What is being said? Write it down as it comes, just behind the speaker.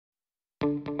Hi,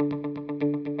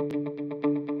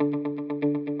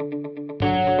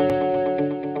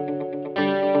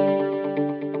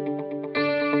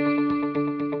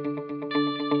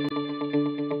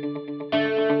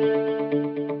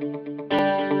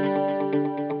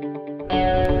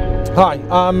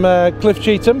 I'm Cliff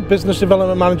Cheetham, Business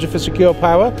Development Manager for Secure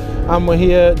Power, and we're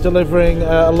here delivering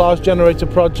a large generator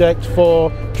project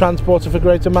for Transporter for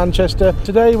Greater Manchester.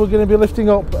 Today we're going to be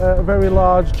lifting up a very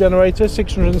large generator,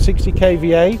 660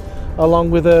 kVA,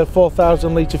 along with a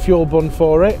 4,000 litre fuel bund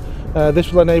for it.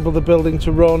 This will enable the building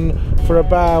to run for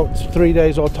about 3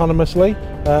 days autonomously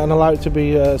and allow it to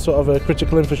be sort of a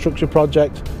critical infrastructure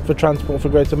project for Transport for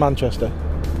Greater Manchester.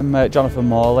 I'm Jonathan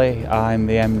Morley. I'm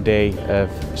the MD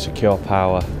of Secure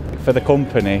Power. For the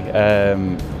company,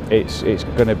 it's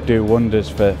going to do wonders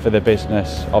for the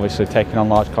business. Obviously, taking on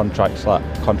large contracts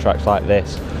like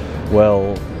this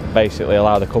will basically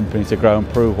allow the company to grow and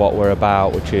prove what we're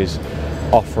about, which is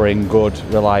offering good,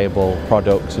 reliable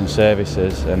products and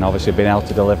services, and obviously being able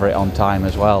to deliver it on time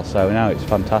as well. So no, it's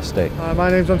fantastic. My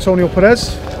name's Antonio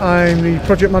Perez. I'm the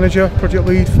project manager, project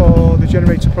lead for the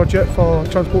generator project for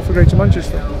Transport for Greater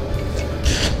Manchester.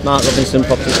 Mark Robinson,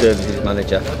 property services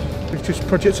manager. We've just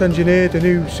project engineered a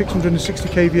new 660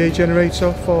 kVA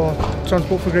generator for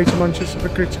Transport for Greater Manchester for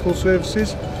critical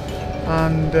services,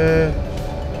 and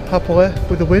happily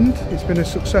with the wind it's been a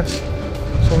success.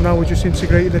 So now we're just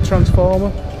integrating the transformer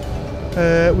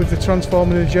with the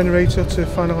transformer and the generator to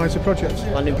finalise the project.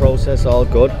 Planning process all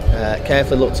good,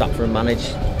 carefully looked after and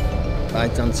managed by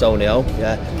Antonio,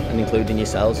 and including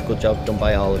yourselves. Good job done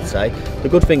by all, I'd say. The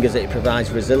good thing is that it provides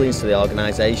resilience to the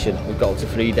organisation. We've got up to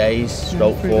 3 days,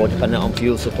 stroke 4, depending on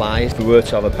fuel supplies. If we were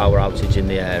to have a power outage in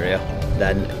the area,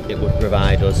 then it would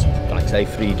provide us, like say,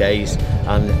 3 days.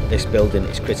 And this building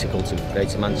is critical to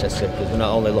Greater Manchester because we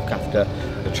not only look after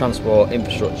the transport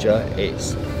infrastructure,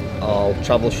 it's all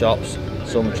travel shops,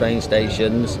 some train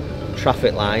stations,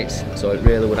 traffic lights, so it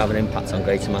really would have an impact on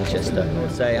Greater Manchester.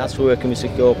 I'd say, as for working with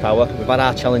Secure Power, we've had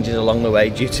our challenges along the way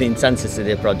due to the intensity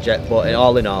of the project, but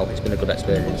all in all, it's been a good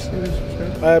experience.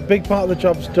 A big part of the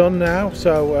job's done now,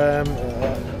 so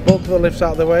bulk of the lift's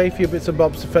out of the way, a few bits and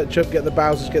bobs to fetch up, get the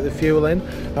bowsers, get the fuel in.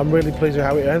 I'm really pleased with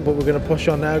how it went, but we're going to push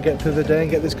on now, get through the day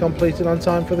and get this completed on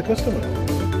time for the customer.